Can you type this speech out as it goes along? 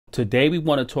Today we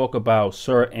want to talk about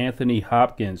Sir Anthony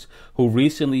Hopkins, who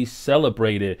recently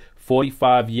celebrated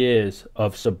 45 years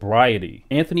of sobriety.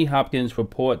 Anthony Hopkins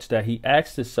reports that he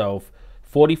asked himself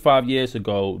 45 years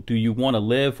ago, do you want to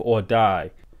live or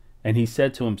die? And he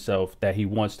said to himself that he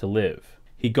wants to live.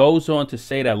 He goes on to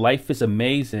say that life is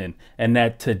amazing and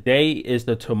that today is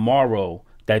the tomorrow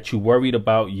that you worried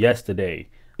about yesterday.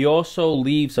 He also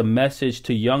leaves a message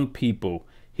to young people.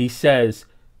 He says,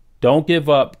 don't give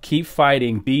up, keep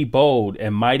fighting, be bold,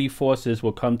 and mighty forces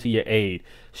will come to your aid.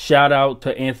 Shout out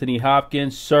to Anthony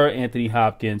Hopkins, Sir Anthony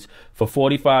Hopkins, for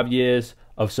 45 years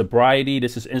of sobriety.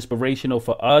 This is inspirational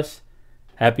for us.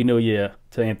 Happy New Year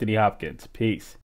to Anthony Hopkins. Peace.